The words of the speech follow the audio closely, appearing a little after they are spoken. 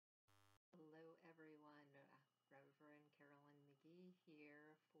Maggie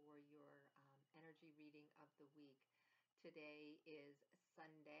here for your energy reading of the week. Today is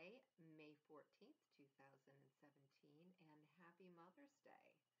Sunday, May 14th, 2017, and happy Mother's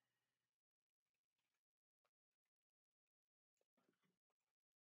Day.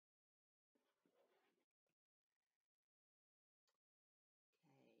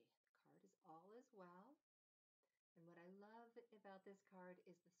 Okay, the card is All Is Well. And what I love about this card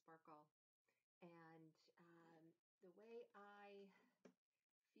is the sparkle. And the way I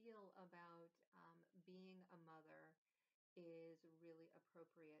feel about being a mother is really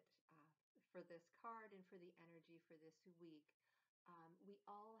appropriate for this card and for the energy for this week. We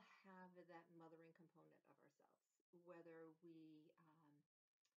all have that mothering component of ourselves, whether we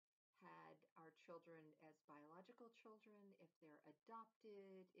had our children as biological children, if they're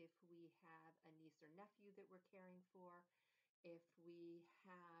adopted, if we have a niece or nephew that we're caring for, if we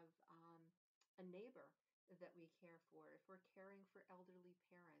have a neighbor that we care for, if we're caring for elderly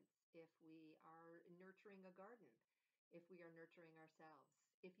parents, if we are nurturing a garden, if we are nurturing ourselves,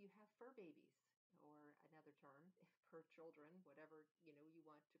 if you have fur babies, or another term for children, whatever you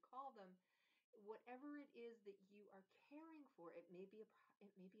want to call them, whatever it is that you are caring for, it may be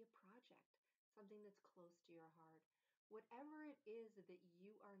a project, something that's close to your heart. Whatever it is that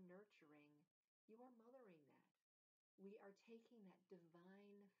you are nurturing, you are mothering that. We are taking that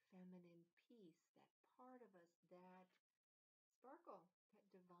divine feminine piece, that part of us, that sparkle, that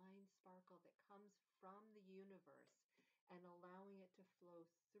divine sparkle that comes from the universe, and allowing it to flow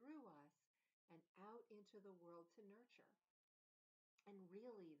through us and out into the world to nurture. And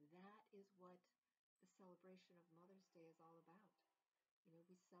really, that is what the celebration of Mother's Day is all about.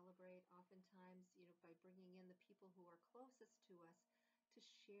 We celebrate oftentimes, by bringing in the people who are closest to us to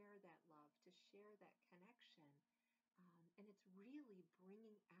share that love, to share that connection. And it's really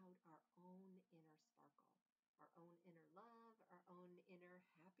bringing out our own inner sparkle, our own inner love, our own inner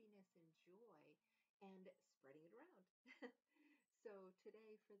happiness and joy, and spreading it around. So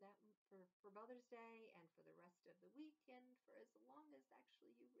today, for Mother's Day and for the rest of the weekend, for as long as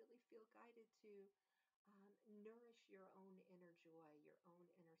actually you really feel guided to nourish your own inner joy, your own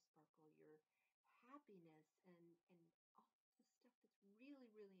inner sparkle, your happiness, and all the stuff that's really,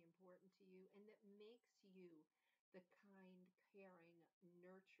 really important to you and that makes you the kind, caring,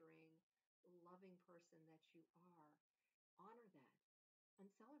 nurturing, loving person that you are. Honor that and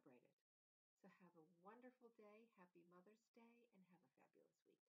celebrate it. So have a wonderful day. Happy Mother's Day and have a fabulous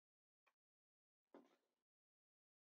week.